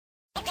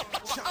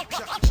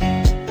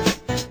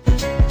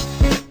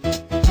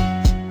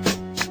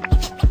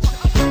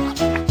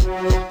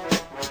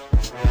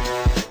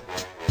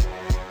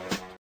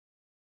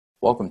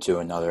Welcome to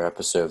another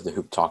episode of the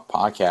Hoop Talk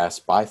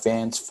podcast by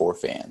fans for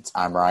fans.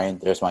 I'm Ryan.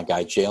 There's my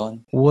guy,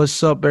 Jalen.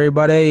 What's up,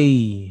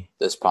 everybody?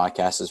 This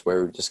podcast is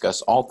where we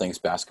discuss all things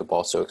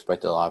basketball, so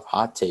expect a lot of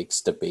hot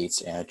takes,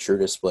 debates, and a true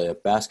display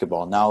of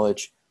basketball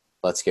knowledge.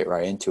 Let's get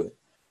right into it.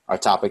 Our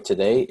topic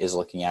today is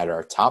looking at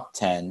our top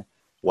 10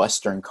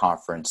 Western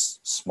Conference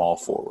small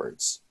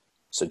forwards.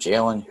 So,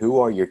 Jalen, who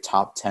are your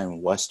top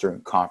 10 Western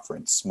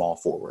Conference small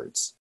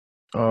forwards?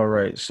 All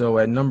right, so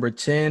at number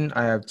 10,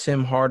 I have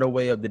Tim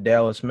Hardaway of the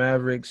Dallas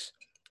Mavericks.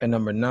 At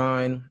number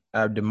 9, I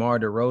have DeMar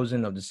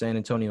DeRozan of the San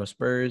Antonio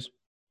Spurs.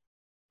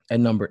 At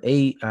number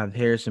 8, I have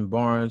Harrison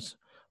Barnes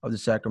of the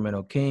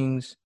Sacramento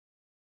Kings.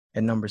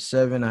 At number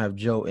 7, I have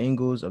Joe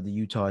Ingles of the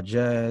Utah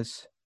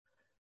Jazz.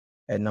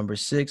 At number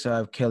 6, I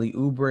have Kelly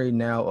Oubre,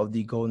 now of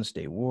the Golden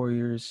State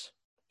Warriors.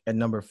 At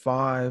number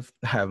 5,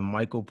 I have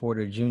Michael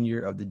Porter Jr.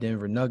 of the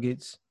Denver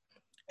Nuggets.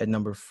 At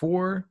number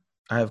 4,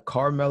 I have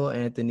Carmelo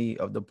Anthony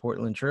of the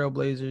Portland Trail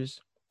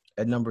Blazers.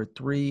 At number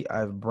 3, I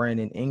have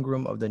Brandon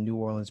Ingram of the New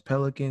Orleans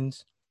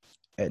Pelicans.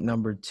 At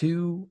number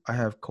 2, I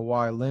have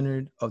Kawhi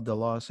Leonard of the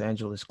Los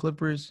Angeles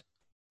Clippers.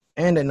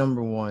 And at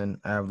number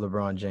 1, I have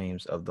LeBron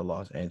James of the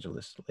Los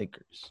Angeles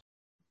Lakers.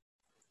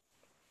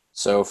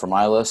 So for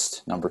my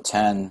list, number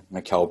 10,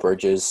 Mikal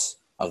Bridges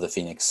of the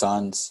Phoenix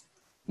Suns.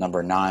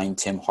 Number 9,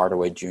 Tim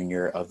Hardaway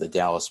Jr. of the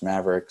Dallas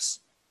Mavericks.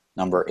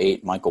 Number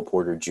 8, Michael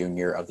Porter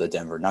Jr. of the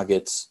Denver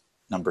Nuggets.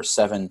 Number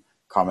 7,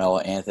 Carmelo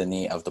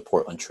Anthony of the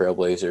Portland Trail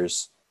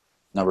Blazers.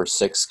 Number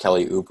 6,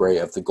 Kelly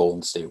Oubre of the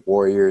Golden State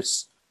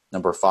Warriors.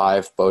 Number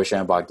 5,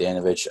 Bojan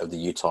Bogdanovic of the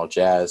Utah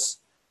Jazz.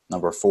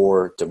 Number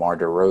 4, DeMar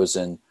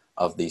DeRozan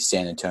of the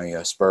San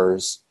Antonio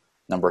Spurs.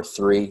 Number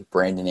 3,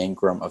 Brandon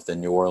Ingram of the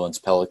New Orleans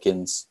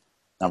Pelicans.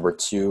 Number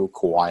 2,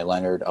 Kawhi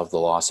Leonard of the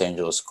Los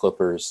Angeles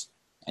Clippers.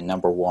 And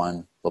number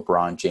 1,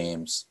 LeBron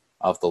James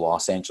of the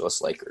Los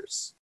Angeles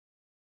Lakers.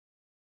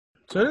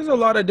 So there's a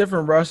lot of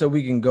different routes that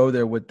we can go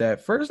there with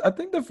that. First, I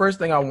think the first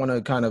thing I want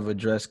to kind of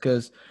address,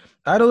 because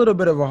I had a little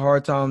bit of a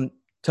hard time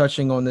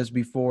touching on this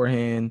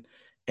beforehand,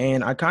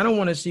 and I kind of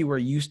want to see where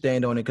you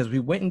stand on it, because we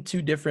went in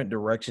two different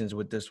directions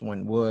with this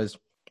one. Was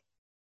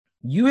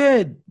you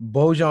had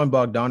Bojan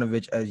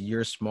Bogdanovic as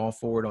your small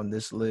forward on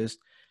this list,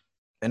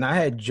 and I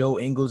had Joe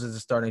Ingles as a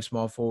starting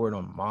small forward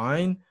on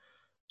mine.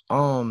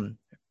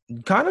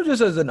 Kind of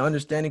just as an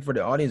understanding for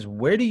the audience,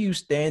 where do you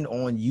stand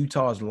on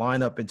Utah's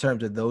lineup in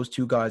terms of those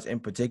two guys in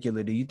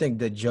particular? Do you think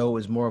that Joe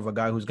is more of a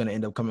guy who's going to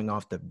end up coming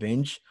off the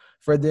bench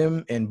for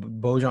them and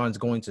Bojan's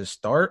going to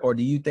start? Or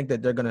do you think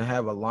that they're going to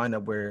have a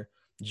lineup where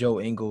Joe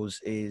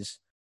Ingles is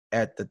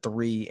at the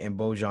 3 and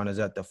Bojan is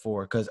at the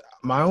 4? Because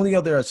my only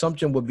other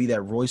assumption would be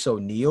that Royce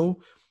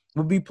O'Neal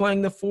would be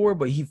playing the 4,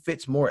 but he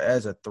fits more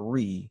as a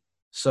 3.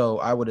 So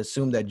I would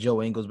assume that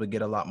Joe Ingles would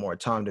get a lot more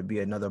time to be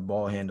another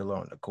ball handler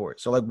on the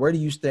court. So, where do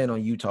you stand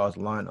on Utah's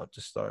lineup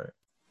to start?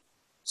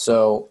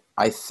 So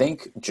I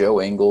think Joe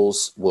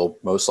Ingles will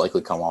most likely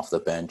come off the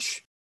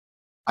bench.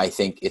 I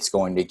think it's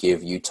going to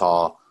give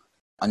Utah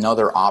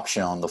another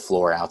option on the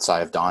floor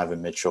outside of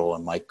Donovan Mitchell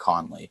and Mike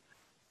Conley.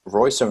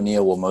 Royce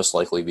O'Neal will most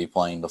likely be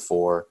playing the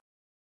 4.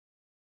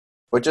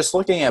 But just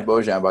looking at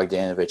Bojan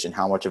Bogdanovic and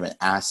how much of an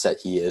asset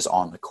he is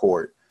on the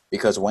court,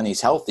 because when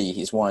he's healthy,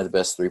 he's one of the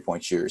best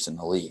three-point shooters in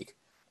the league.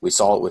 We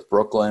saw it with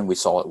Brooklyn. We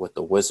saw it with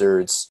the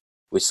Wizards.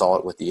 We saw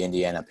it with the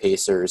Indiana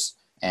Pacers.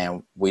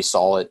 And we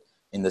saw it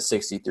in the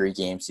 63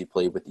 games he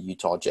played with the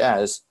Utah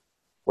Jazz,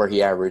 where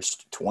he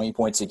averaged 20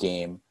 points a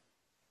game,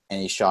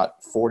 and he shot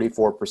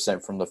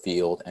 44% from the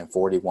field and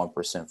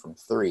 41% from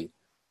 3.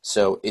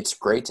 So it's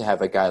great to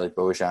have a guy like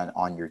Bojan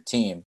on your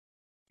team.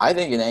 I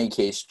think in any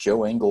case,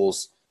 Joe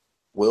Ingles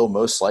will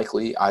most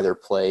likely either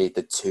play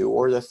the 2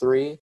 or the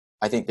 3.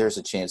 I think there's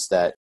a chance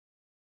that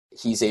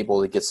he's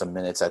able to get some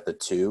minutes at the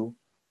 2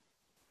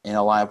 in a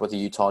lineup with the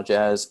Utah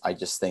Jazz. I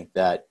just think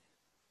that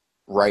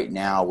right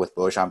now with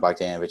Bojan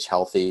Bogdanovic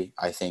healthy,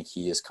 I think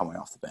he is coming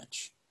off the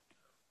bench.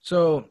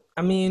 So,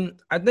 I mean,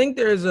 I think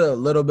there's a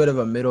little bit of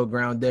a middle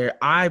ground there.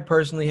 I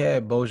personally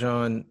had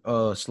Bojan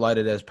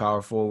slotted as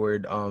power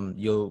forward.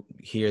 You'll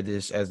hear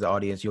this as the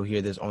audience. You'll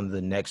hear this on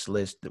the next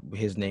list.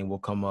 His name will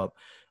come up.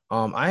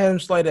 I had him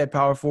slide at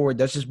power forward.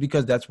 That's just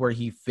because that's where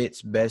he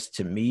fits best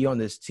to me on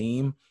this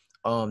team.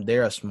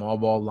 They're a small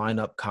ball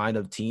lineup kind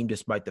of team,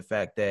 despite the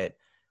fact that,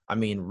 I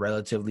mean,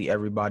 relatively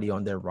everybody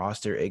on their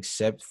roster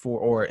except for,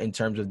 or in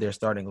terms of their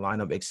starting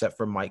lineup, except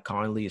for Mike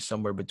Conley is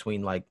somewhere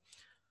between like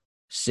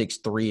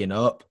 6'3" and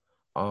up.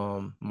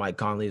 Mike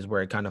Conley is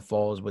where it kind of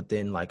falls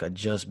within like a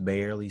just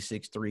barely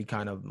 6'3"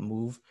 kind of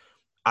move.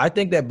 I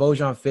think that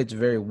Bojan fits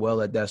very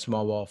well at that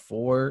small ball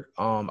 4.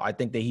 I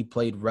think that he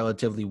played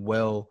relatively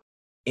well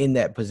in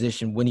that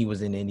position when he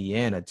was in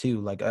Indiana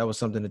too. Like that was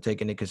something to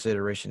take into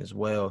consideration as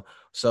well.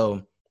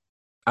 So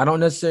I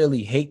don't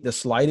necessarily hate the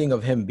sliding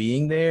of him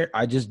being there.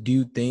 I just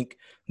do think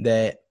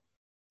that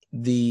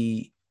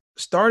the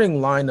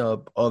starting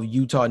lineup of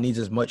Utah needs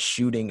as much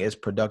shooting as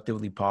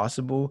productively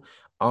possible.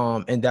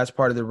 And that's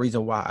part of the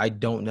reason why I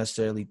don't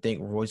necessarily think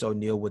Royce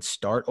O'Neal would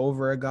start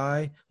over a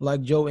guy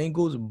like Joe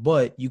Ingles.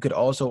 But you could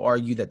also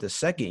argue that the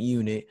second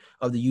unit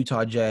of the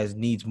Utah Jazz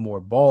needs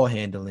more ball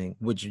handling,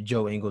 which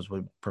Joe Ingles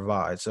would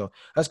provide. So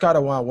that's kind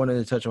of why I wanted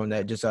to touch on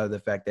that, just out of the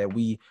fact that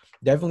we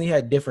definitely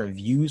had different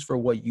views for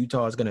what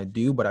Utah is going to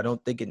do, but I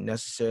don't think it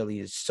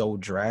necessarily is so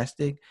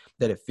drastic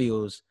that it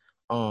feels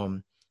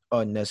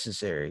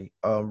unnecessary.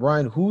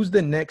 Ryan, who's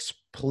the next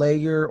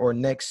player or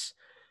next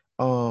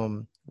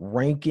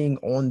ranking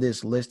on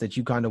this list that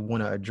you kind of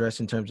want to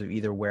address in terms of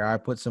either where I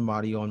put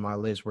somebody on my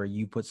list, where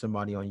you put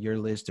somebody on your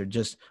list, or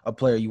just a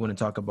player you want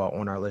to talk about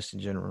on our list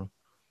in general?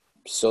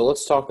 So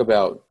let's talk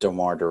about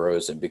DeMar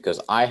DeRozan because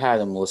I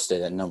had him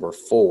listed at number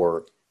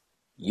 4.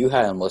 You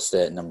had him listed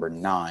at number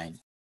 9.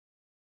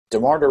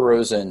 DeMar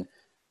DeRozan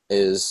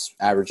is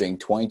averaging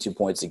 22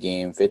 points a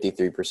game,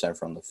 53%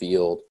 from the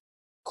field,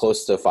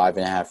 close to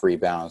 5.5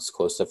 rebounds,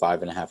 close to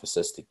 5.5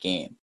 assists a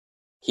game.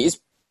 He's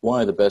one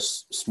of the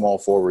best small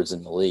forwards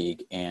in the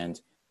league,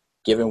 and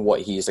given what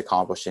he's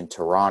accomplished in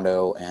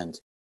Toronto and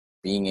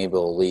being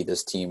able to lead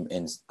this team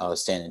in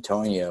San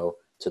Antonio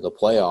to the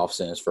playoffs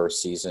in his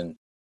first season,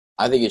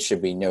 I think it should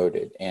be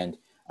noted. And,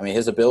 I mean,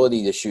 his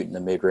ability to shoot in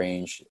the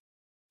mid-range,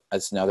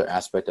 that's another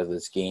aspect of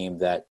this game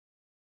that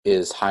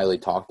is highly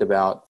talked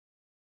about,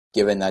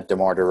 given that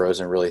DeMar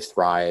DeRozan really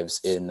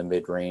thrives in the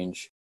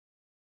mid-range.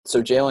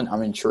 So, Jalen,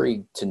 I'm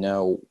intrigued to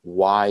know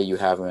why you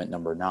have him at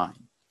number 9.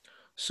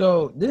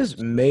 So this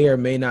may or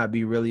may not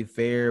be really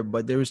fair,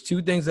 but there was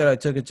two things that I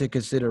took into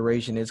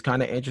consideration. It's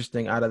kind of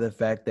interesting out of the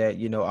fact that,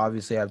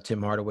 obviously I have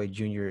Tim Hardaway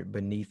Jr.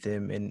 beneath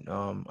him, and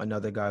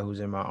another guy who's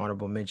in my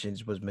honorable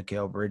mentions was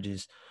Mikal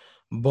Bridges.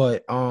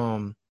 But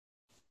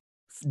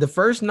the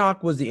first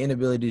knock was the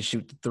inability to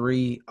shoot the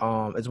three.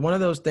 It's one of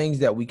those things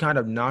that we kind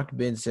of knocked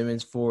Ben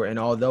Simmons for. And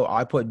although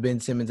I put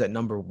Ben Simmons at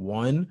number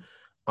 1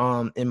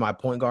 in my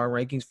point guard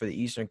rankings for the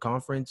Eastern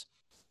Conference,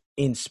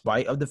 in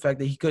spite of the fact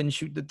that he couldn't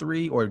shoot the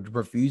three or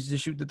refused to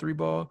shoot the three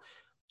ball,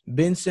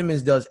 Ben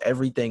Simmons does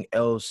everything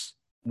else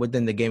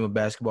within the game of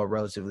basketball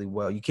relatively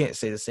well. You can't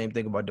say the same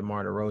thing about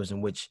DeMar DeRozan,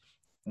 which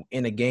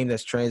in a game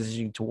that's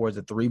transitioning towards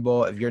a three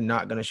ball, if you're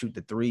not going to shoot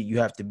the three, you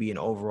have to be an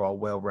overall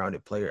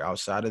well-rounded player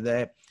outside of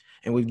that.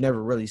 And we've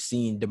never really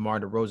seen DeMar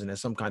DeRozan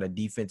as some kind of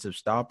defensive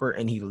stopper,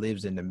 and he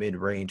lives in the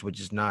mid-range,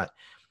 which is not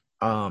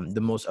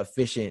the most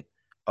efficient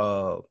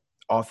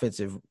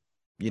offensive,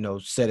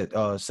 set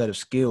of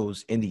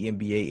skills in the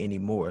NBA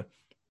anymore.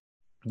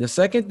 The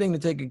second thing to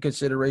take in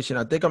consideration,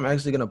 I think I'm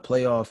actually going to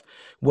play off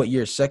what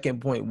your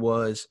second point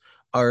was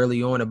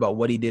early on about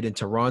what he did in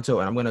Toronto,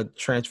 and I'm going to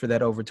transfer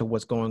that over to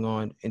what's going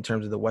on in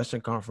terms of the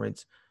Western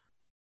Conference.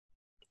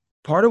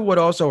 Part of what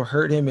also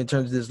hurt him in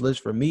terms of this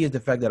list for me is the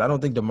fact that I don't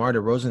think DeMar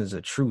DeRozan is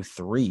a true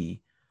 3.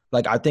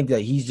 Like, I think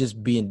that he's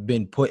just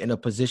been put in a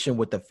position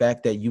with the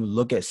fact that you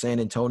look at San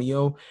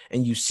Antonio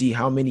and you see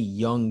how many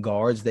young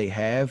guards they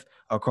have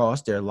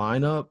across their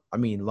lineup. I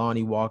mean,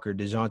 Lonnie Walker,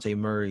 DeJounte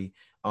Murray,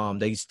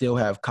 they still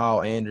have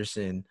Kyle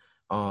Anderson.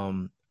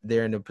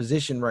 They're in a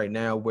position right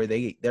now where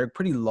they're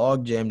pretty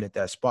log jammed at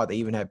that spot. They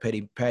even had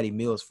Patty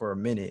Mills for a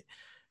minute.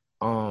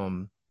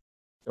 Or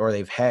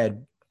they've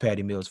had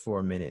Patty Mills for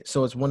a minute.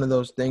 So it's one of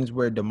those things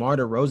where DeMar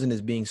DeRozan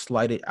is being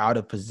slighted out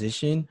of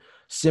position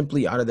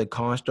simply out of the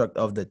construct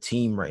of the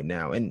team right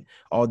now. And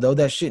although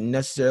that shouldn't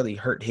necessarily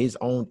hurt his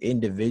own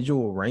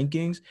individual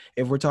rankings,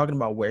 if we're talking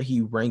about where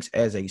he ranks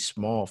as a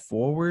small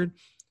forward,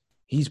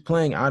 he's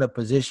playing out of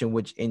position,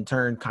 which in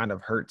turn kind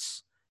of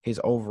hurts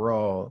his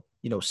overall,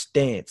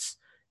 stance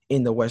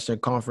in the Western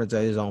Conference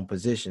at his own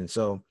position.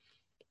 So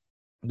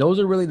those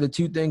are really the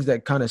two things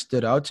that kind of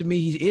stood out to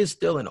me. He is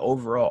still an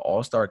overall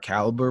all-star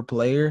caliber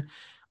player,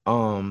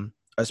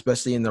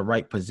 especially in the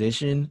right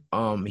position.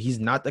 He's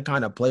not the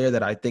kind of player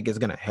that I think is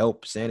going to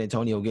help San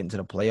Antonio get into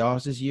the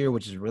playoffs this year,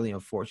 which is really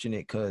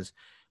unfortunate because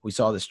we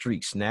saw the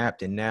streak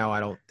snapped, and now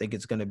I don't think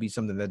it's going to be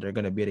something that they're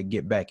going to be able to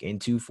get back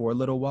into for a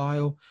little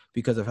while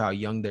because of how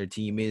young their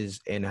team is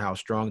and how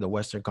strong the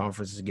Western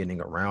Conference is getting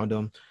around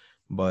them.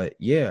 But,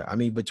 yeah, I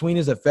mean, between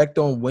his effect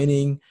on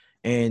winning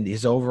and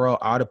his overall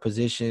out of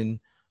position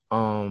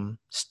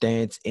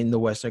stance in the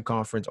Western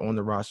Conference on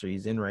the roster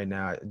he's in right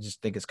now, I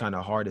just think it's kind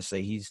of hard to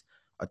say he's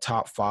a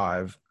top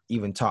 5,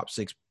 even top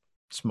 6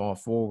 small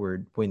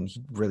forward when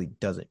he really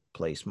doesn't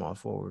play small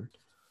forward.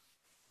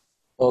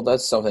 Well,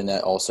 that's something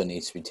that also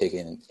needs to be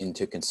taken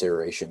into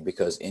consideration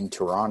because in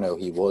Toronto,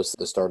 he was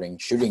the starting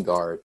shooting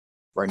guard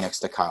right next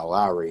to Kyle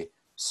Lowry.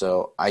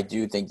 So I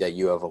do think that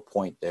you have a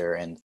point there.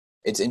 And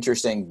it's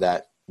interesting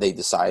that they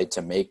decided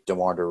to make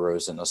DeMar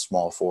DeRozan a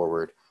small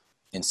forward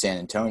in San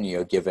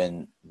Antonio,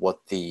 given what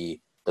the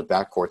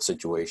backcourt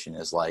situation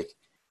is like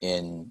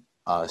in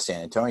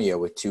San Antonio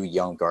with 2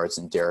 young guards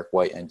in Derek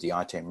White and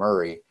DeJounte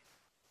Murray.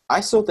 I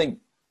still think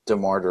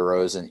DeMar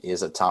DeRozan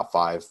is a top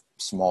 5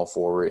 small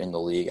forward in the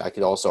league. I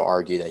could also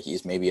argue that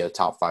he's maybe a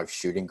top 5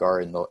 shooting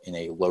guard in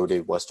a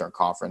loaded Western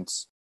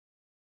Conference.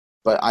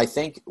 But I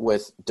think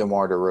with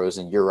DeMar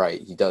DeRozan, you're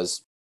right. He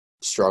does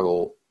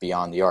struggle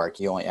beyond the arc.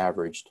 He only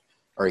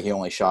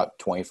shot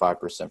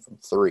 25% from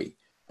 3.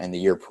 And the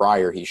year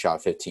prior, he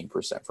shot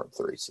 15% from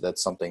three. So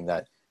that's something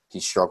that he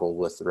struggled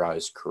with throughout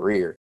his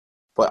career.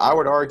 But I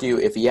would argue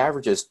if he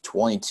averages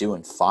 22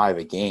 and 5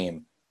 a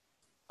game,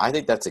 I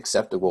think that's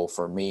acceptable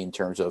for me in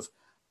terms of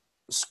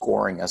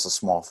scoring as a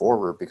small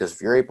forward, because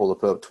if you're able to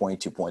put up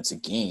 22 points a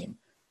game,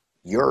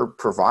 you're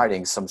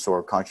providing some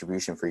sort of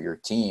contribution for your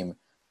team,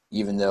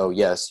 even though,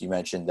 yes, you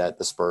mentioned that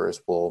the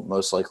Spurs will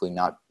most likely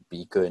not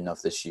be good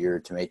enough this year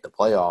to make the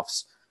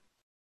playoffs.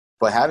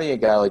 But having a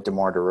guy like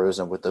DeMar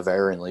DeRozan with the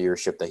veteran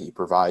leadership that he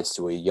provides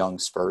to a young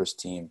Spurs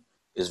team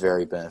is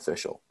very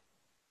beneficial.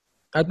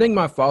 I think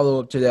my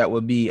follow-up to that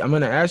would be, I'm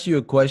going to ask you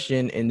a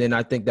question, and then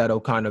I think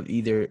that'll kind of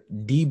either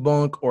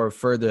debunk or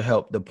further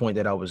help the point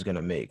that I was going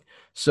to make.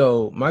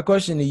 So my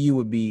question to you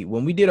would be,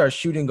 when we did our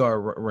shooting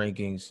guard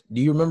rankings,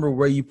 do you remember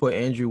where you put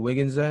Andrew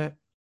Wiggins at?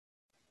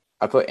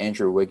 I put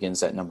Andrew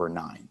Wiggins at number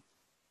 9.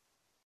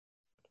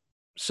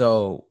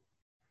 So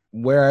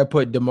where I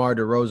put DeMar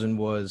DeRozan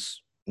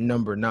was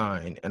number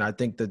 9. And I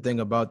think the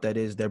thing about that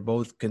is they're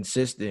both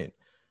consistent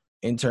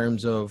in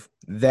terms of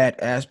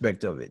that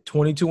aspect of it.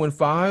 22 and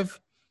 5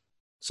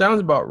 sounds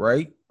about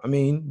right. I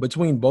mean,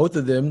 between both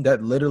of them,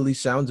 that literally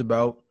sounds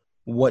about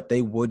what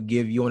they would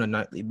give you on a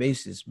nightly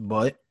basis.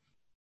 But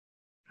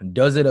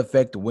does it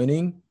affect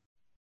winning?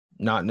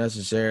 Not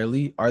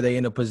necessarily. Are they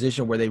in a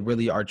position where they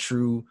really are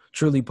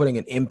truly putting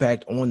an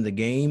impact on the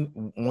game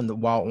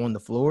while on the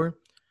floor?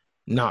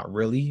 Not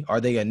really. Are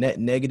they a net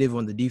negative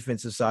on the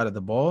defensive side of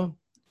the ball?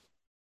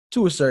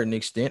 To a certain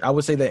extent. I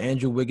would say that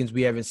Andrew Wiggins,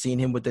 we haven't seen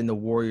him within the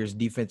Warriors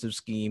defensive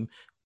scheme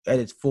at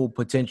its full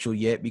potential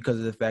yet because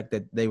of the fact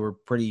that they were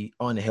pretty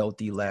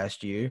unhealthy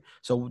last year.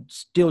 So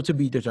still to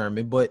be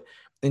determined. But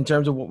in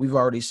terms of what we've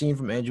already seen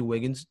from Andrew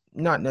Wiggins,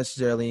 not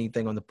necessarily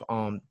anything on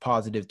the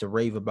positive to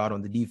rave about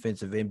on the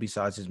defensive end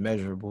besides his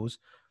measurables.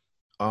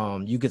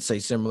 You could say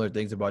similar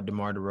things about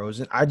DeMar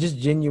DeRozan. I just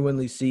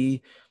genuinely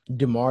see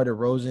DeMar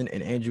DeRozan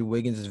and Andrew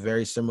Wiggins as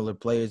very similar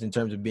players in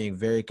terms of being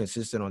very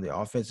consistent on the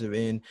offensive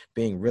end,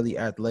 being really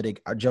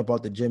athletic. I jump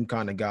out the gym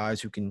kind of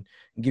guys who can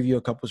give you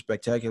a couple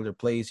spectacular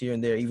plays here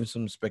and there, even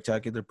some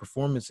spectacular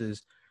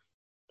performances,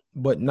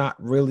 but not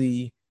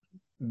really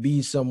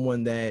be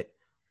someone that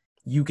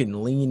you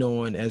can lean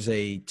on as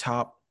a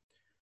top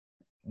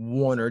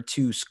 1 or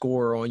 2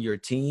 scorer on your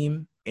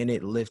team and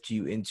it lifts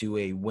you into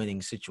a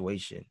winning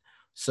situation.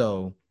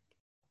 So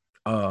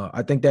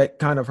I think that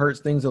kind of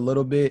hurts things a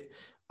little bit.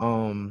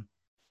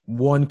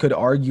 One could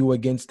argue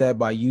against that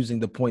by using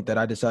the point that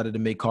I decided to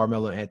make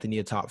Carmelo Anthony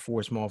a top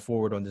 4 small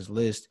forward on this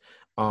list.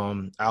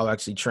 I'll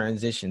actually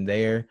transition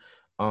there.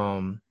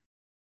 Going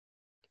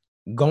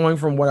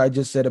from what I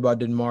just said about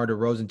DeMar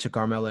DeRozan to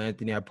Carmelo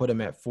Anthony, I put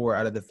him at 4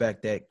 out of the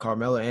fact that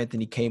Carmelo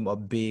Anthony came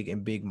up big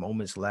in big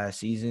moments last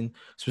season,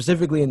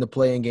 specifically in the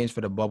play-in games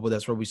for the bubble.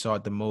 That's where we saw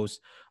it the most.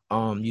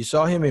 You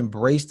saw him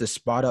embrace the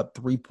spot-up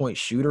three-point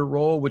shooter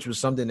role, which was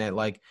something that,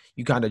 like,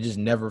 you kind of just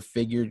never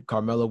figured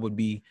Carmelo would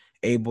be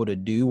able to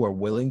do or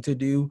willing to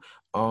do.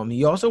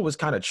 He also was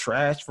kind of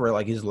trashed for,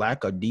 like, his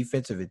lack of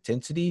defensive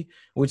intensity,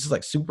 which is,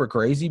 like, super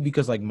crazy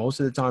because, like,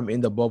 most of the time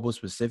in the bubble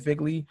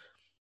specifically,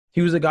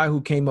 he was a guy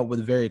who came up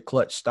with very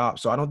clutch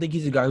stops. So I don't think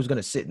he's a guy who's going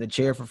to sit in the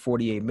chair for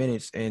 48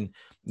 minutes and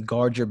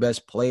guard your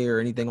best player or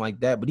anything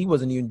like that. But he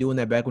wasn't even doing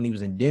that back when he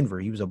was in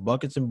Denver. He was a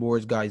buckets and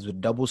boards guy. He was with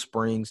double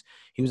springs.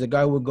 He was a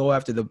guy who would go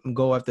after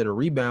the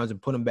rebounds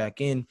and put them back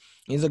in.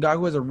 He's a guy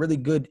who has a really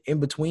good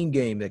in-between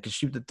game that can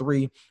shoot the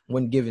three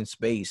when given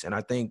space. And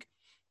I think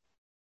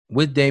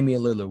with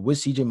Damian Lillard, with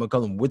CJ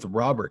McCollum, with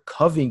Robert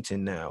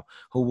Covington now,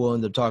 who we'll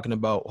end up talking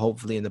about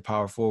hopefully in the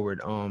power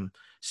forward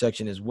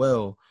section as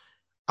well,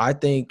 I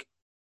think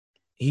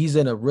he's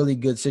in a really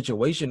good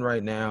situation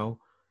right now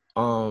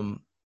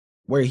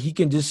where he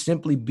can just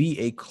simply be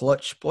a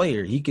clutch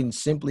player. He can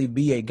simply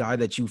be a guy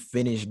that you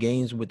finish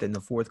games with in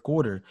the fourth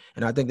quarter.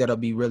 And I think that'll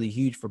be really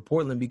huge for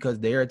Portland because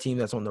they're a team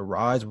that's on the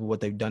rise with what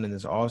they've done in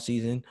this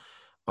offseason.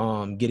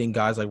 Getting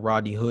guys like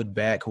Rodney Hood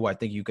back, who I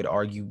think you could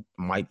argue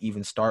might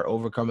even start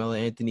over Carmelo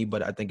Anthony,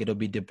 but I think it'll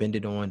be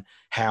dependent on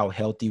how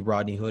healthy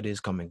Rodney Hood is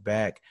coming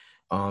back.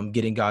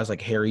 Getting guys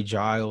like Harry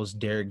Giles,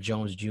 Derrick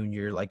Jones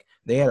Jr., like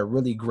they had a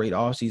really great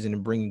offseason,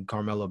 and bringing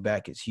Carmelo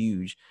back is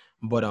huge.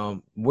 But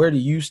where do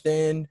you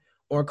stand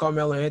on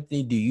Carmelo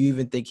Anthony? Do you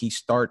even think he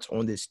starts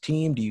on this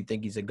team? Do you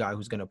think he's a guy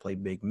who's going to play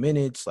big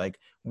minutes? Like,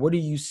 what do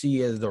you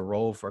see as the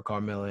role for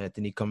Carmelo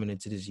Anthony coming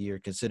into this year,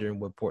 considering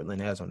what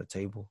Portland has on the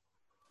table?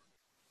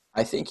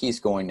 I think he's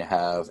going to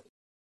have,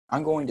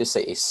 I'm going to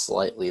say, a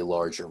slightly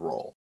larger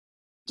role.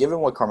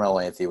 Given what Carmelo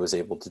Anthony was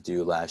able to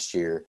do last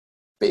year,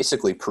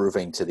 basically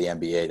proving to the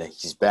NBA that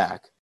he's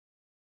back,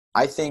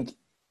 I think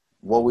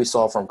what we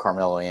saw from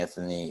Carmelo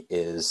Anthony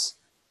is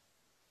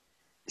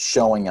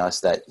showing us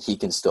that he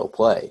can still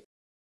play.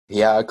 He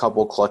had a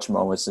couple clutch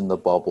moments in the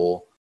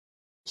bubble.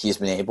 He's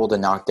been able to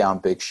knock down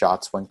big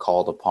shots when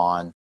called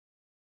upon.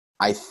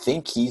 I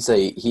think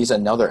he's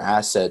another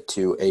asset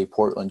to a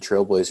Portland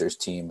Trailblazers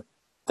team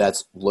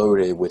that's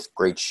loaded with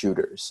great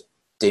shooters.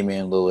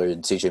 Damian Lillard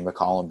and CJ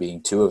McCollum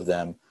being 2 of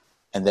them.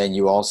 And then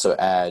you also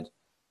add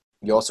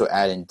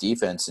in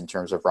defense in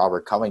terms of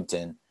Robert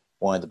Covington,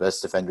 one of the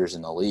best defenders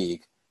in the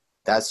league.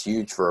 That's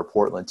huge for a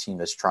Portland team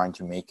that's trying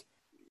to make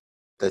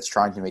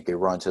a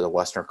run to the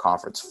Western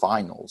Conference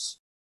Finals.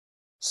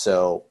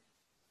 So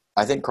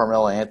I think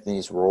Carmelo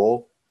Anthony's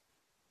role,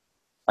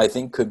 I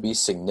think, could be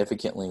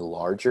significantly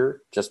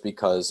larger just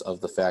because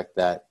of the fact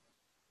that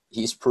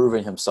he's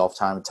proven himself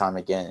time and time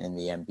again in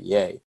the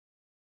NBA.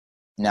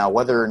 Now,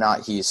 whether or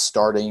not he's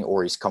starting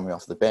or he's coming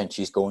off the bench,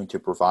 he's going to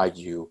provide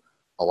you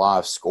a lot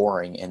of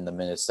scoring in the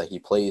minutes that he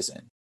plays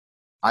in.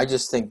 I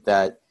just think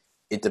that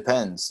it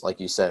depends, like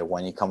you said,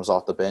 when he comes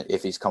off the bench,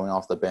 if he's coming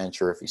off the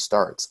bench or if he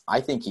starts. I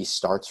think he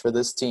starts for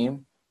this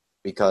team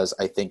because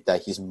I think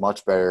that he's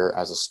much better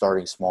as a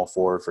starting small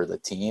forward for the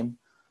team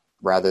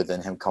rather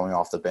than him coming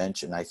off the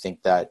bench. And I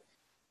think that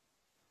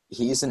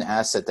he's an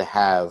asset to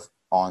have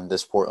on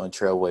this Portland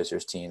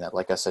Trailblazers team that,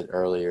 like I said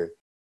earlier,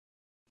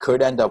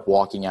 could end up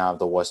walking out of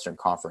the Western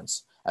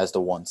Conference as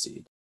the 1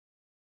 seed.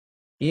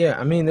 Yeah,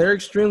 I mean, they're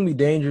extremely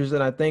dangerous,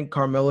 and I think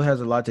Carmelo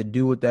has a lot to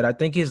do with that. I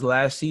think his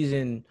last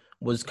season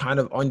was kind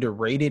of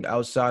underrated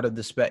outside of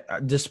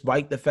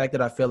despite the fact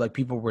that I feel like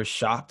people were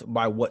shocked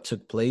by what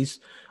took place.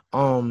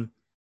 Um,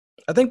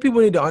 I think people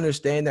need to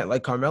understand that,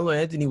 like, Carmelo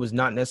Anthony was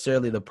not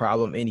necessarily the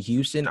problem in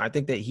Houston. I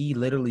think that he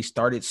literally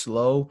started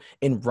slow,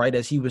 and right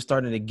as he was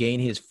starting to gain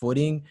his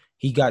footing,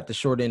 he got the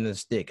short end of the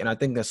stick. And I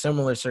think a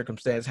similar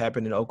circumstance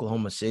happened in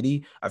Oklahoma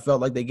City. I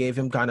felt like they gave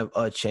him kind of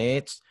a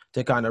chance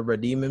to kind of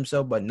redeem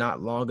himself, but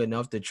not long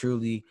enough to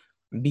truly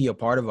be a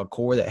part of a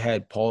core that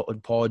had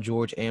Paul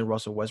George and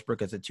Russell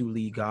Westbrook as the two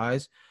lead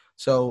guys.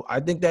 So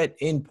I think that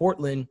in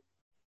Portland,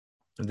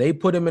 they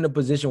put him in a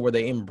position where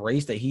they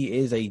embrace that he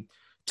is a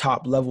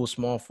top level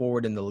small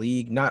forward in the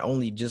league, not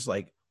only just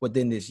like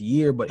within this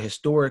year, but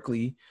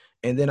historically.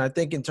 And then I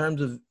think in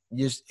terms of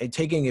just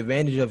taking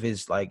advantage of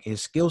his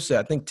skill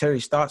set, I think Terry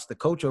Stotts, the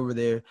coach over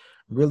there,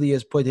 really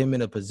has put him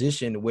in a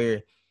position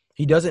where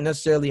he doesn't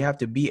necessarily have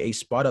to be a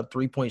spot up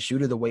 3-point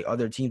shooter the way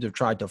other teams have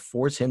tried to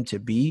force him to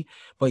be,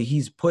 but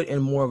he's put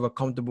in more of a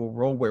comfortable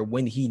role where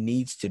when he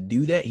needs to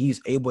do that,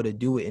 he's able to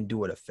do it and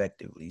do it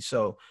effectively.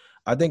 So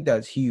I think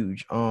that's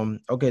huge.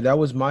 Okay, that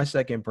was my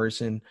second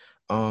person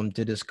to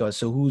discuss.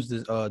 So who's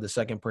the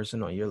second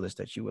person on your list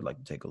that you would like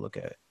to take a look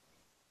at?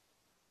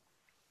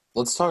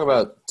 Let's talk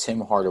about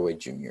Tim Hardaway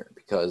Jr.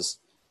 because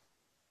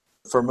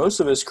for most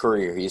of his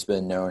career, he's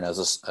been known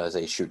as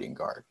a shooting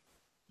guard.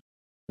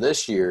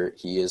 This year,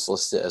 he is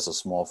listed as a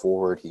small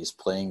forward. He's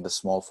playing the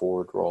small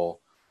forward role.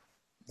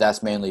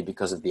 That's mainly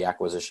because of the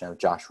acquisition of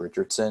Josh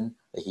Richardson,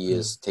 that he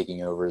is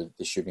taking over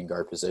the shooting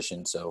guard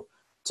position. So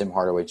Tim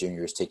Hardaway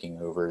Jr. is taking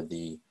over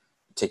the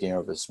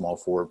small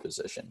forward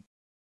position.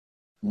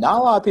 Not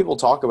a lot of people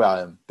talk about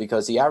him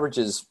because he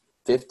averages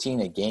 15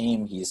 a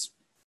game. He's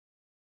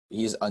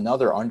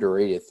another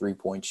underrated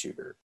 3-point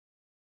shooter.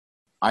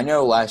 I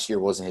know last year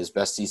wasn't his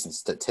best season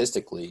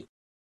statistically,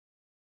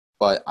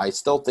 but I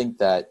still think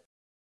that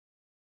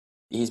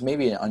he's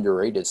maybe an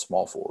underrated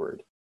small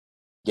forward,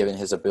 given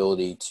his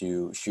ability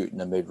to shoot in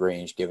the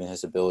mid-range, given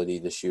his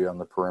ability to shoot on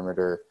the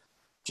perimeter.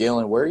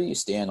 Jalen, where do you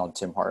stand on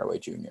Tim Hardaway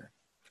Jr.?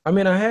 I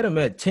mean, I had him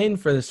at 10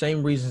 for the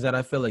same reasons that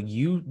I feel like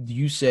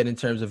you said in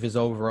terms of his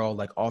overall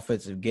like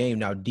offensive game.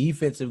 Now,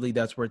 defensively,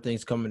 that's where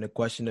things come into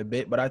question a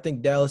bit. But I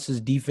think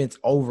Dallas's defense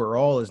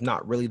overall is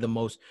not really the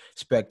most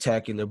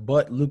spectacular.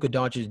 But Luka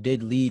Doncic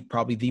did lead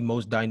probably the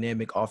most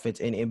dynamic offense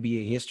in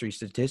NBA history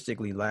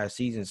statistically last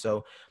season.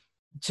 So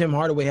Tim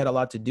Hardaway had a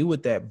lot to do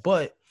with that.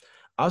 But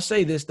I'll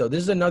say this, though.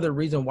 This is another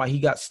reason why he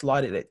got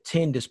slotted at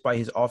 10 despite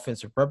his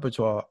offensive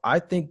repertoire. I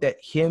think that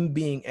him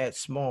being at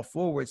small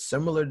forward,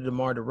 similar to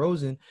DeMar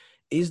DeRozan,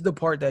 is the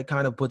part that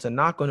kind of puts a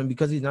knock on him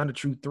because he's not a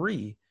true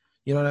three.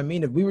 You know what I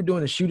mean? If we were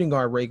doing the shooting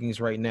guard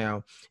rankings right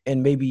now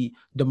and maybe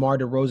DeMar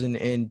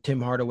DeRozan and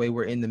Tim Hardaway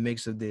were in the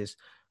mix of this,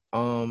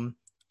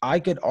 I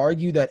could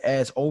argue that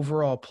as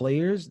overall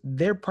players,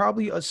 they're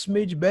probably a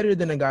smidge better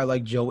than a guy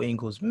like Joe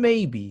Ingles.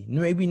 Maybe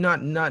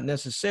not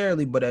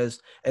necessarily, but as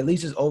at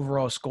least as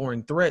overall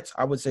scoring threats,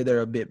 I would say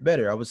they're a bit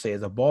better. I would say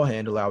as a ball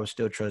handler, I would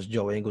still trust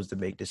Joe Ingles to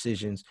make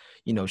decisions,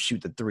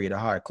 shoot the three at a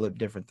higher clip,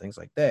 different things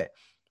like that.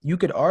 You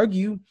could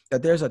argue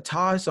that there's a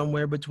tie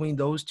somewhere between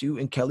those two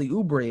and Kelly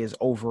Oubre as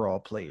overall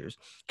players.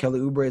 Kelly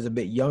Oubre is a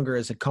bit younger,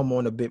 has come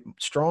on a bit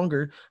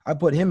stronger. I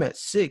put him at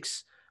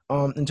 6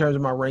 in terms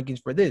of my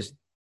rankings for this.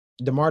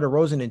 DeMar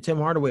DeRozan and Tim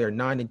Hardaway are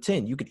 9 and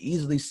 10. You could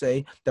easily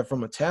say that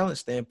from a talent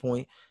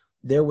standpoint,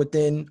 they're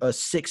within a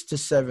 6 to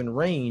 7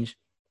 range,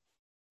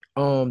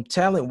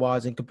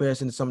 talent-wise in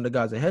comparison to some of the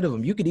guys ahead of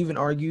them. You could even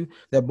argue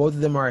that both of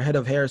them are ahead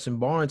of Harrison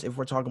Barnes if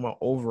we're talking about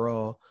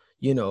overall,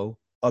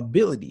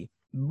 ability.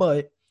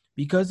 But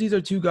because these are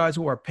two guys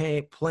who are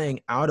playing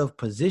out of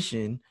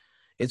position,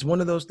 it's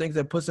one of those things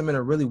that puts them in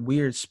a really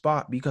weird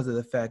spot because of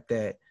the fact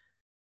that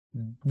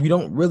we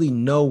don't really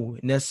know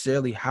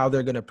necessarily how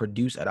they're going to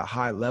produce at a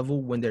high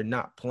level when they're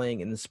not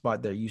playing in the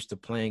spot they're used to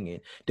playing in.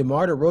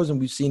 DeMar DeRozan,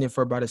 we've seen it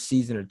for about a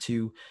season or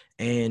two,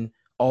 and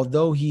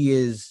although he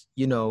is,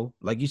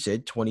 like you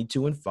said,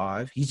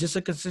 22-5, he's just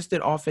a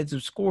consistent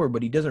offensive scorer,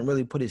 but he doesn't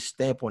really put his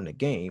stamp on the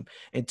game.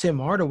 And Tim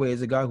Hardaway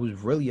is a guy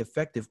who's really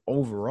effective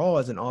overall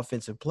as an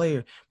offensive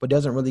player, but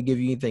doesn't really give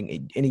you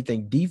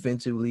anything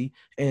defensively.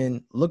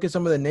 And look at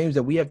some of the names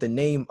that we have to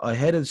name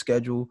ahead of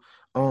schedule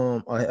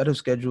or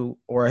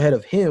ahead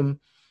of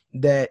him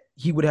that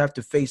he would have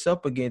to face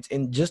up against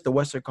in just the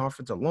Western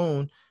Conference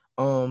alone.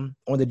 On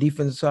the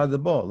defensive side of the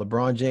ball,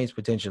 LeBron James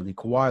potentially,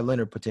 Kawhi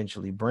Leonard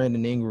potentially,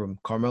 Brandon Ingram,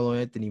 Carmelo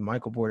Anthony,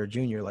 Michael Porter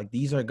Jr. Like,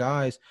 these are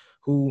guys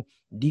who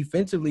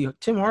defensively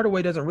Tim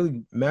Hardaway doesn't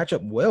really match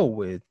up well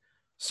with.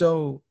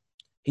 So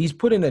he's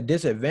put in a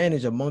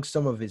disadvantage amongst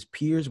some of his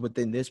peers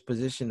within this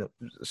position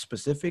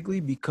specifically,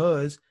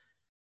 because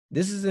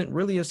this isn't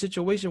really a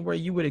situation where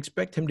you would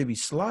expect him to be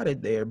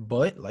slotted there.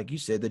 But like you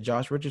said, the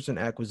Josh Richardson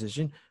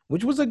acquisition,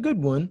 which was a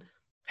good one,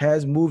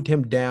 has moved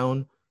him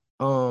down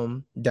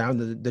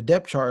the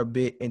depth chart a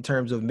bit in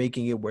terms of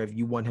making it where if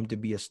you want him to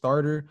be a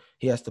starter,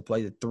 he has to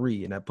play the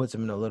 3, and that puts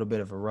him in a little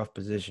bit of a rough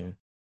position.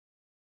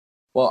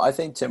 Well, I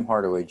think Tim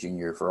Hardaway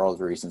Jr., for all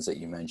the reasons that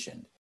you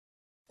mentioned,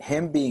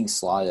 him being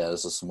slotted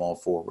as a small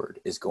forward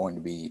is going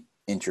to be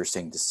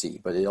interesting to see,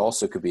 but it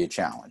also could be a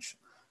challenge.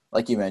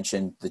 Like you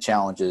mentioned, the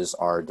challenges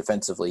are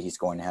defensively, he's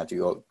going to have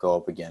to go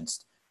up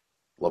against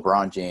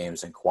LeBron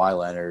James and Kawhi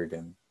Leonard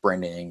and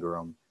Brandon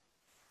Ingram.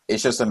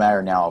 It's just a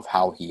matter now of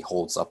how he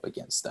holds up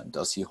against them.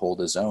 Does he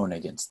hold his own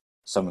against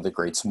some of the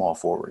great small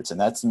forwards?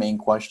 And that's the main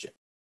question.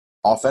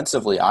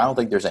 Offensively, I don't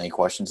think there's any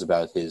questions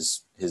about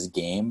his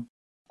game,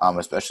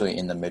 especially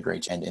in the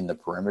mid-range and in the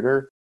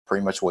perimeter.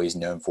 Pretty much what he's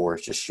known for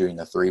is just shooting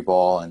the 3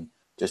 ball and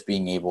just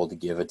being able to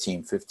give a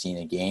team 15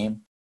 a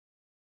game.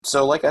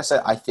 So like I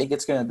said, I think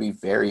it's going to be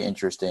very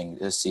interesting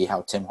to see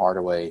how Tim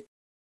Hardaway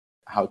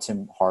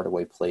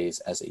plays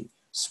as a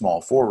small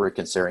forward,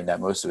 considering that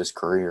most of his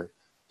career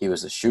he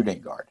was a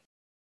shooting guard.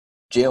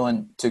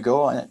 Jalen, to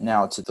go on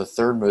now to the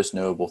third most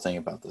notable thing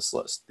about this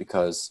list,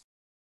 because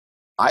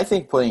I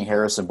think putting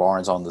Harrison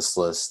Barnes on this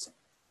list,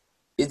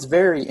 it's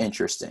very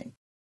interesting.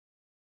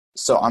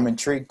 So I'm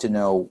intrigued to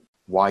know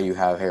why you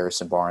have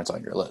Harrison Barnes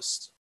on your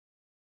list.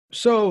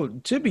 So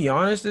to be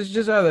honest, it's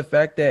just out of the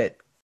fact that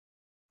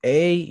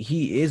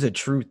he is a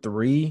true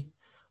 3.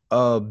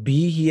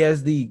 B, he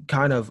has the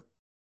kind of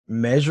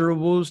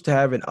measurables to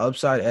have an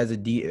upside as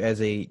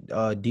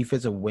a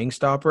defensive wing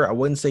stopper. I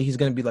wouldn't say he's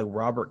going to be like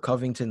Robert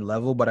Covington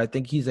level, but I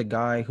think he's a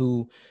guy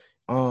who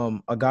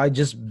a guy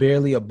just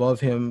barely above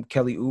him,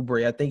 Kelly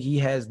Oubre. I think he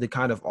has the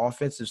kind of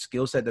offensive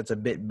skill set that's a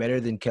bit better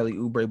than Kelly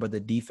Oubre, but the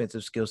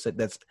defensive skill set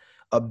that's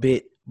a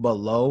bit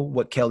below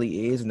what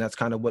Kelly is, and that's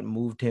kind of what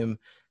moved him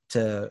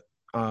to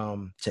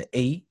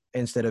 8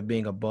 instead of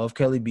being above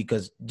Kelly,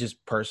 because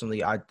just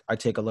personally I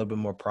take a little bit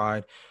more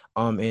pride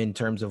in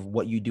terms of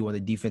what you do on the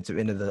defensive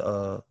end of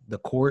the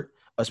court,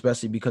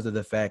 especially because of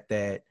the fact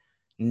that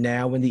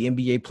now in the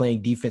NBA,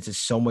 playing defense is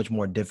so much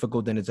more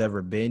difficult than it's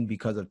ever been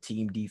because of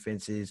team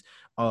defenses,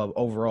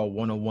 overall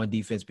one-on-one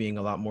defense being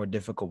a lot more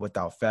difficult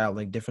without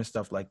fouling, different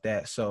stuff like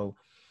that. So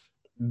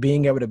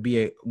being able to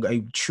be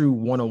a true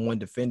one-on-one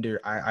defender,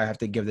 I have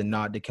to give the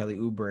nod to Kelly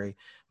Oubre.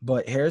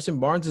 But Harrison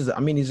Barnes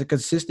he's a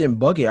consistent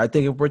bucket. I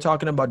think if we're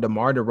talking about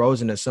DeMar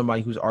DeRozan as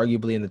somebody who's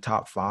arguably in the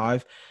top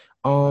 5,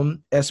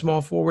 as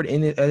small forward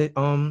in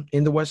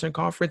the Western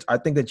Conference, I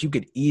think that you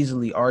could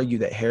easily argue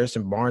that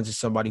Harrison Barnes is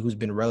somebody who's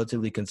been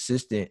relatively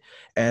consistent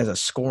as a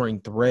scoring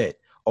threat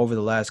over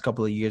the last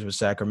couple of years with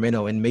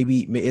Sacramento. And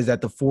maybe is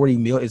that the 40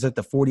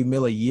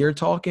 mil a year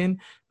talking?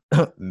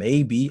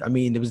 Maybe. I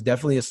mean, it was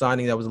definitely a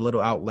signing that was a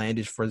little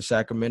outlandish for the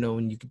Sacramento,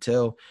 and you could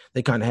tell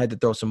they kind of had to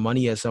throw some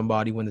money at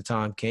somebody when the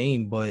time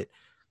came. But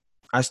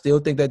I still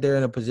think that they're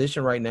in a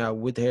position right now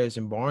with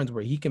Harrison Barnes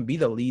where he can be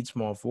the lead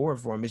small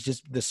forward for him. It's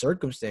just the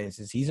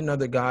circumstances. He's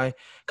another guy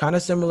kind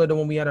of similar to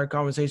when we had our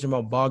conversation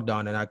about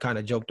Bogdan, and I kind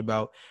of joked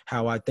about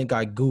how I think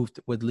I goofed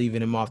with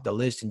leaving him off the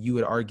list, and you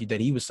would argue that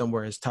he was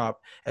somewhere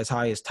as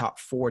high as top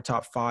 4,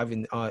 top 5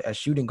 in as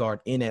shooting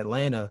guard in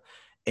Atlanta.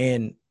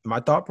 And my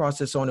thought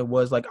process on it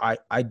was like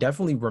I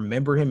definitely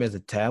remember him as a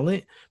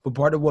talent, but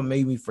part of what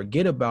made me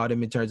forget about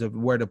him in terms of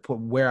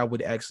where I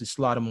would actually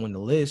slot him on the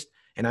list,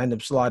 and I ended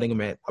up slotting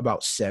him at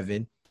about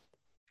 7,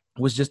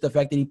 was just the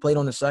fact that he played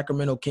on the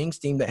Sacramento Kings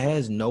team that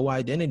has no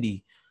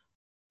identity.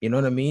 You know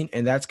what I mean?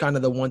 And that's kind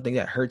of the one thing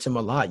that hurts him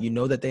a lot. You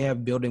know that they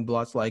have building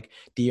blocks like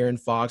De'Aaron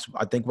Fox.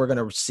 I think we're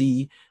going to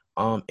see,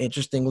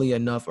 interestingly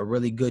enough, a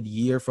really good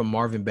year from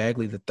Marvin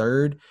Bagley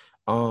III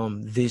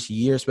this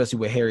year, especially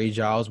with Harry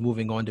Giles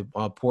moving on to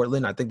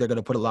Portland. I think they're going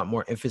to put a lot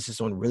more emphasis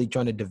on really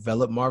trying to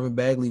develop Marvin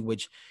Bagley,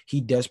 which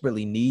he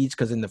desperately needs,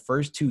 because in the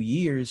first 2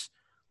 years,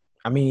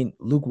 I mean,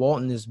 Luke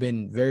Walton has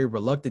been very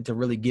reluctant to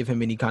really give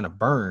him any kind of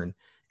burn.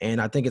 And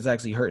I think it's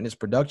actually hurting his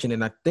production.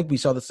 And I think we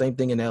saw the same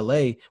thing in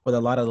LA with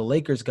a lot of the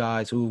Lakers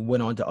guys who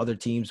went on to other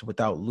teams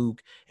without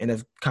Luke and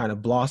have kind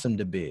of blossomed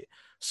a bit.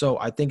 So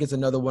I think it's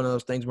another one of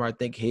those things where I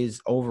think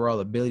his overall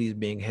ability is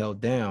being held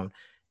down.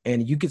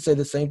 And you could say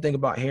the same thing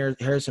about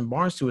Harrison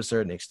Barnes to a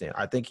certain extent.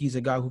 I think he's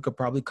a guy who could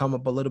probably come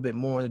up a little bit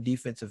more on the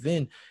defensive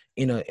end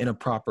in a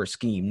proper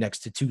scheme next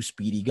to 2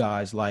 speedy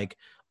guys like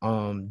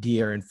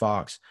De'Aaron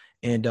Fox,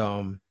 and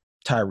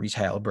Tyrese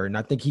Halliburton.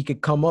 I think he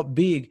could come up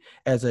big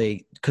as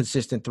a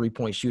consistent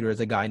 3-point shooter, as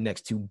a guy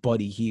next to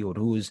Buddy Hield,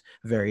 who is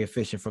very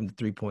efficient from the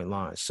 3-point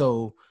line.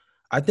 So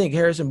I think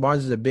Harrison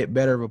Barnes is a bit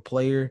better of a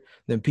player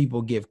than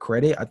people give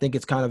credit. I think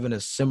it's kind of in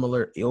a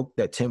similar ilk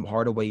that Tim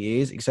Hardaway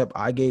is, except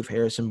I gave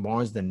Harrison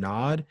Barnes the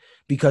nod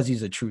because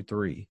he's a true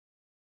three.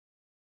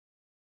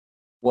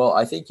 Well,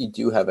 I think you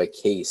do have a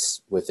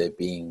case with it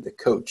being the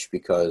coach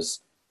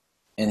because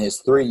in his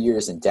 3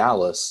 years in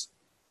Dallas,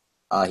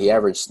 he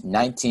averaged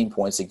 19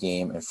 points a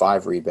game and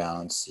 5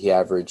 rebounds. He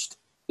averaged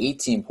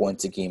 18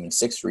 points a game and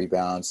 6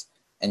 rebounds.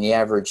 And he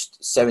averaged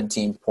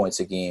 17 points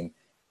a game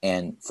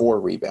and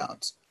 4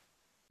 rebounds.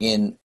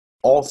 In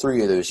all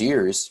 3 of those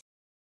years,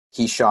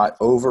 he shot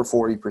over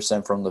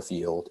 40% from the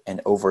field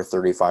and over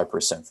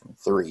 35% from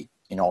three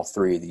in all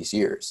 3 of these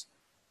years.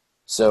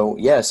 So,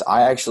 yes,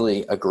 I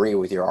actually agree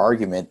with your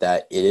argument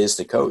that it is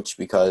the coach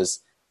because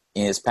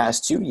in his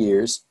past 2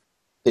 years,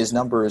 his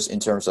numbers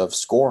in terms of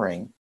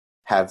scoring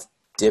have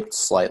dipped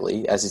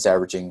slightly as he's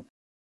averaging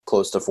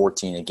close to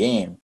 14 a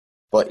game,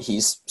 but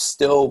he's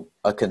still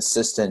a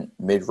consistent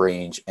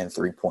mid-range and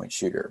three-point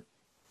shooter.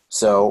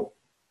 So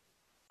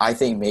I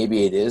think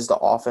maybe it is the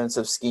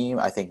offensive scheme.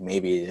 I think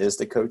maybe it is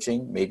the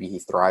coaching. Maybe he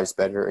thrives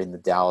better in the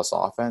Dallas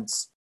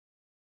offense.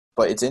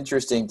 But it's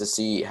interesting to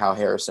see how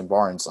Harrison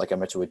Barnes, like I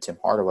mentioned with Tim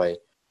Hardaway,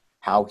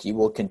 how he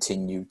will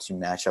continue to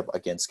match up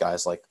against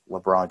guys like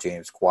LeBron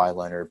James, Kawhi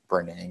Leonard,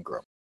 Brandon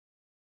Ingram.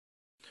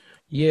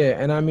 Yeah,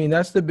 and I mean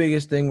that's the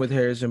biggest thing with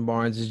Harrison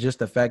Barnes is just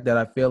the fact that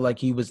I feel like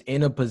he was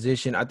in a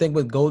position. I think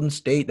with Golden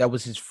State, that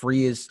was his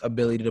freest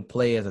ability to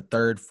play as a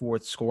third,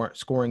 fourth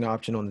scoring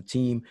option on the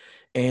team,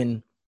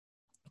 and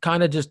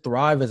kind of just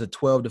thrive as a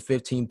 12 to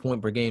 15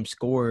 point per game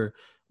scorer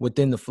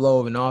within the flow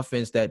of an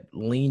offense that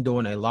leaned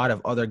on a lot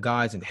of other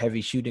guys and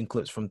heavy shooting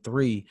clips from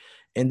three.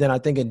 And then I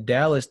think in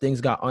Dallas,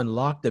 things got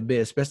unlocked a bit,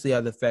 especially out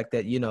of the fact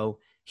that,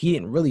 he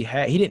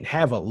didn't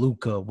have a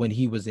Luka when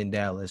he was in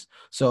Dallas.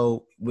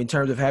 So in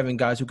terms of having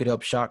guys who could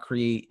help shot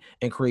create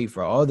and create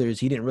for others,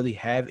 he didn't really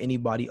have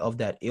anybody of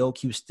that ilk.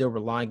 He was still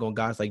relying on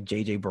guys like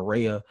JJ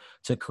Barea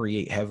to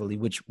create heavily,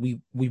 which we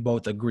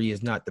both agree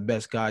is not the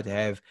best guy to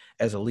have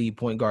as a lead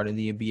point guard in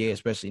the NBA,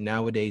 especially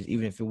nowadays,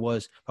 even if it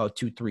was about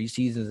 2-3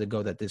 seasons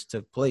ago that this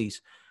took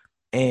place.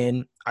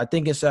 And I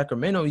think in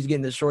Sacramento, he's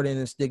getting the short end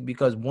of the stick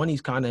because one, he's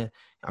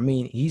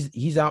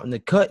out in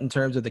the cut in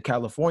terms of the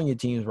California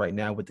teams right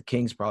now, with the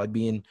Kings probably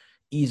being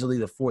easily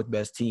the fourth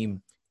best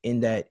team in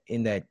that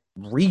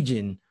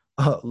region,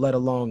 let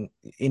alone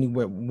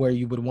anywhere where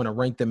you would want to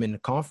rank them in the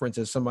conference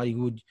as somebody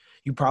who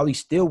you probably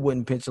still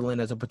wouldn't pencil in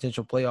as a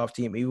potential playoff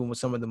team, even with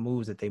some of the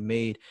moves that they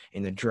made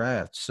in the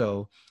draft.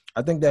 So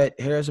I think that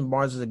Harrison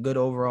Barnes is a good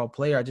overall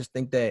player. I just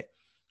think that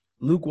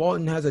Luke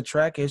Walton has a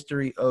track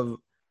history of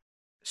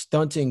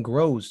stunting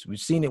growth. We've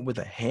seen it with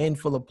a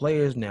handful of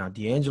players now: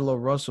 D'Angelo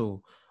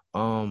Russell,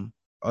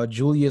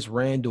 Julius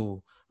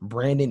Randle,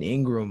 Brandon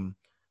Ingram,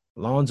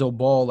 Lonzo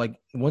Ball. Like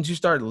once you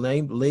start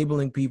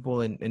labeling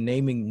people and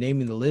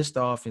naming the list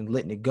off and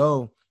letting it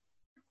go,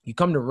 you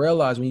come to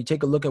realize when you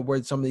take a look at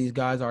where some of these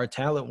guys are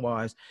talent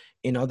wise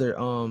in other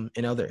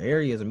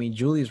areas. I mean,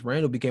 Julius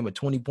Randle became a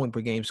 20-point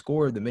per game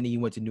scorer the minute he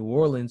went to New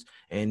Orleans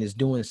and is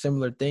doing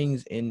similar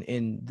things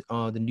in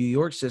the New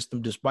York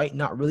system, despite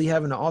not really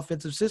having an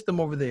offensive system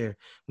over there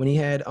when he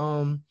had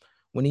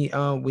when he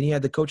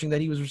had the coaching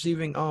that he was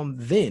receiving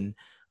then.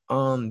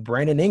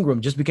 Brandon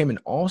Ingram just became an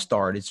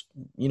all-star. It's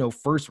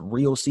first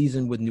real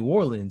season with New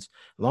Orleans.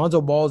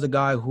 Lonzo Ball is a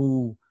guy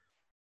who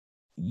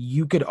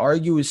you could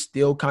argue is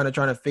still kind of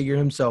trying to figure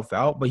himself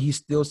out, but he's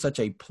still such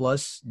a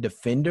plus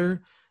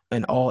defender,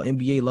 an all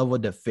NBA level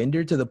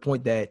defender, to the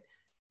point that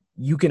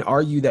you can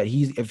argue that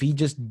if he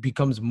just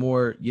becomes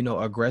more,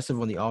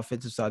 aggressive on the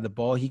offensive side of the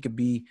ball, he could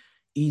be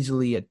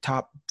easily a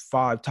top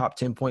 5, top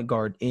 10 point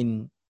guard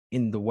in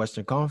the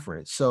Western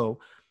Conference. So,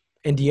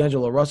 and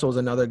D'Angelo Russell is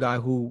another guy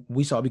who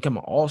we saw become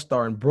an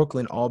all-star in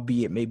Brooklyn,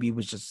 albeit maybe it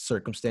was just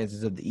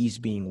circumstances of the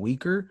East being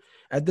weaker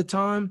at the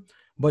time.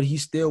 But he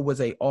still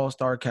was a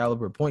all-star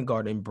caliber point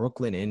guard in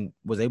Brooklyn and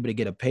was able to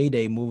get a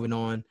payday moving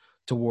on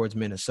towards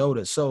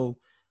Minnesota. So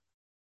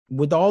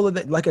with all of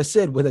that, like I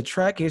said, with a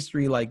track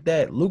history like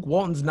that, Luke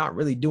Walton's not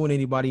really doing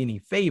anybody any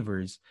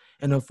favors.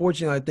 And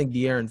unfortunately, I think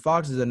De'Aaron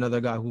Fox is another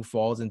guy who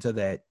falls into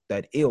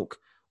that ilk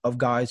of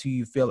guys who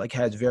you feel like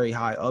has very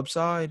high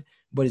upside,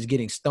 but is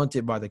getting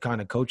stunted by the kind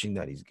of coaching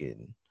that he's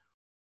getting.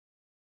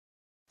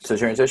 So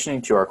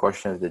transitioning to our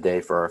question of the day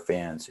for our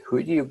fans,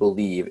 who do you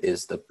believe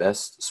is the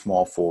best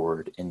small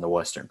forward in the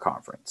Western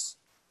Conference?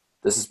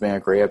 This has been a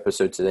great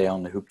episode today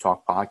on the Hoop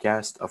Talk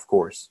podcast. Of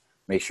course,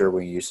 make sure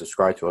when you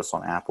subscribe to us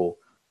on Apple,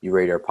 you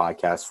rate our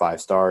podcast 5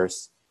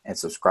 stars and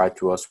subscribe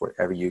to us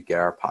wherever you get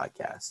our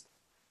podcast.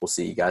 We'll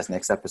see you guys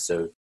next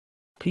episode.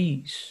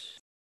 Peace.